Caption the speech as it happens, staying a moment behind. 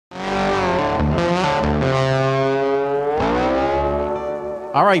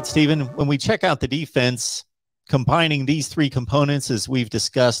All right, Stephen, when we check out the defense, combining these three components, as we've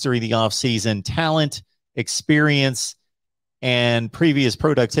discussed during the offseason, talent, experience, and previous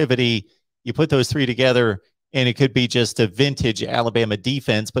productivity, you put those three together, and it could be just a vintage Alabama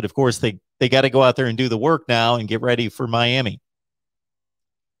defense. But, of course, they got to go out there and do the work now and get ready for Miami.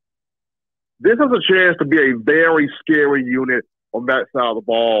 This is a chance to be a very scary unit on that side of the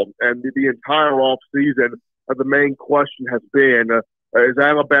ball. And the entire offseason, the main question has been, is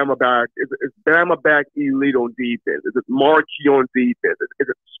Alabama back? Is Bama back elite on defense? Is it marquee on defense? Is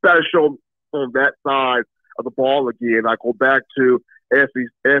it special on that side of the ball again? I go back to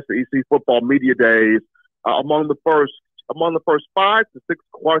SEC football media days. Among the first 5 to 6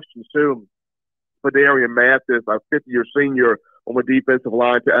 questions, too, for Darian Mathis, a 50-year senior on the defensive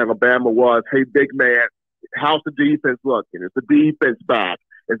line to Alabama, was, hey, big man, how's the defense looking? Is the defense back?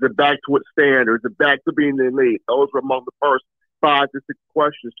 Is it back to its standards? Is it back to being the elite? Those were among the first 5 to 6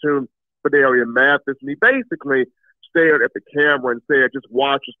 questions to for Darian Mathis. And he basically stared at the camera and said, just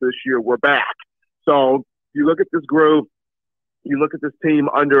watch us this year. We're back. So you look at this group, you look at this team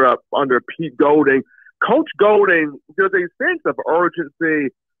under Pete Golding. Coach Golding, there's a sense of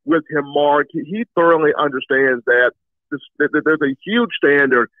urgency with him, Mark. He thoroughly understands that there's a huge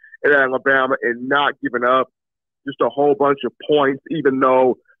standard at Alabama in not giving up just a whole bunch of points, even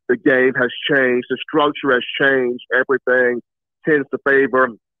though the game has changed, the structure has changed, everything tends to favor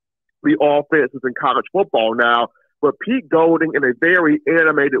the offenses in college football now. But Pete Golding, in a very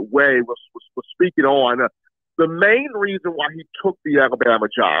animated way, was speaking on the main reason why he took the Alabama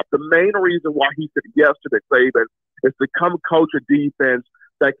job, the main reason why he said yes to Nick Saban is to come coach a defense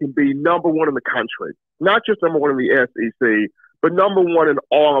that can be number one in the country, not just number one in the SEC, but number one in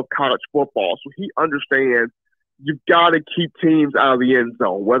all of college football. So he understands you've got to keep teams out of the end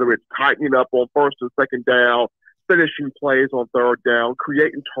zone, whether it's tightening up on first and second down, finishing plays on third down,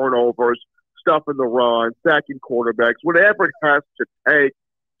 creating turnovers, stuffing the run, sacking quarterbacks, whatever it has to take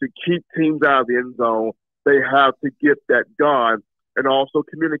to keep teams out of the end zone, they have to get that done, and also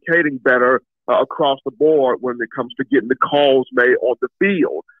communicating better across the board when it comes to getting the calls made on the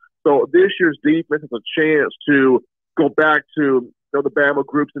field. So this year's defense has a chance to go back to the Bama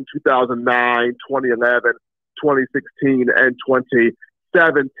groups in 2009, 2011, 2016, and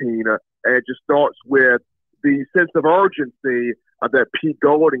 2017. And it just starts with the sense of urgency that Pete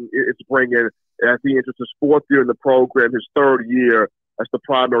Golding is bringing as he enters his 4th year in the program, his 3rd year as the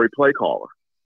primary play caller.